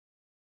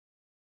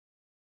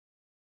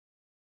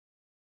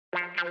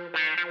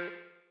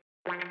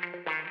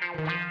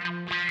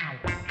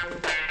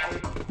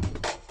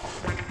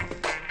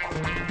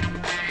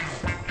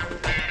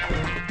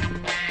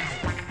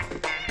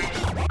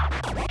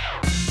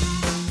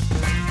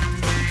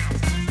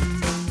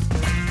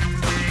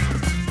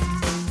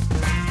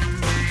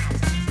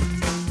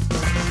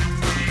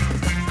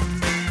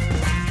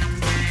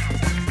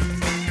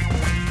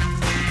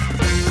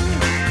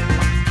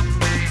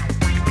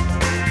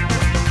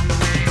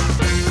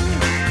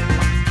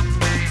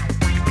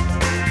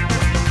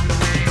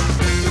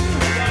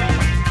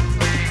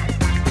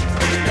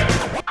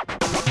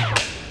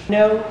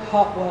No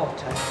hot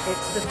water.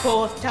 It's the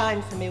 4th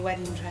time for me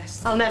wedding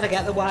dress. I'll never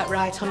get the white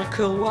right on a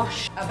cool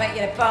wash. I bet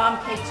you're a farm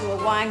kid to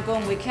a wine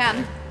gun, we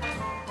can.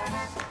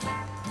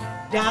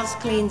 Daz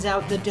cleans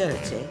out the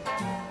dirty,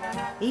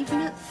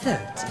 even at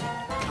 30.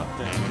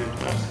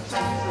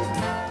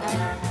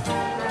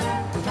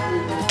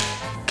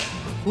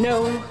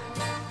 No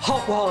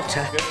hot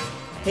water.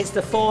 It's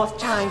the 4th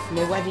time for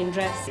me wedding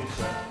dress.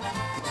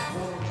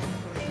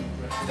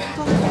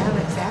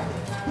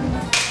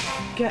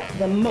 Get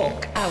the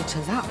muck out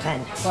of that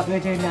then. What do we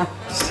do now?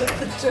 Shut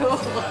the door.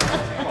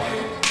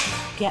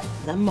 Get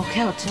the muck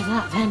out of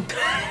that then.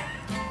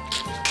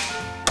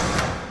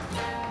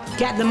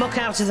 Get the muck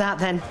out of that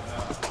then.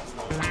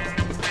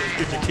 It's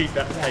good to keep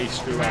that pace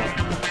throughout.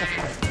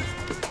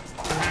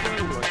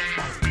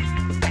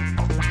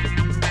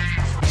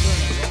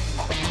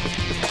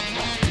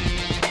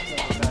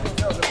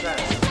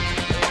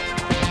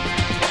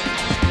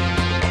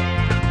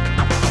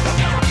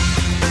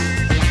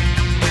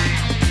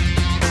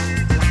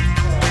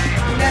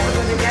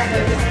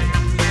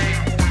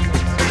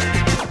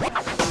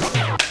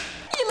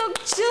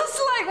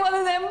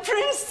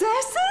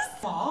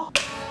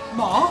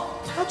 Ma,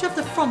 how'd you have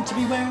the front to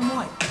be wearing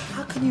white?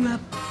 How can you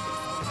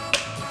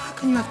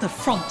have the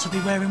front to be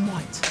wearing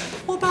white?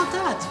 What about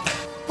Dad?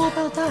 What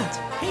about Dad?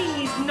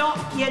 He's not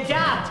your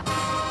dad.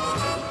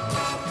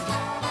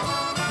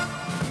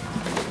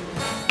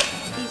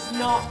 He's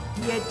not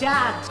your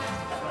dad.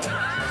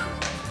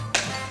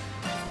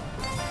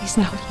 He's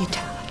not your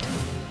dad.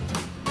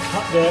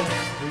 Up there.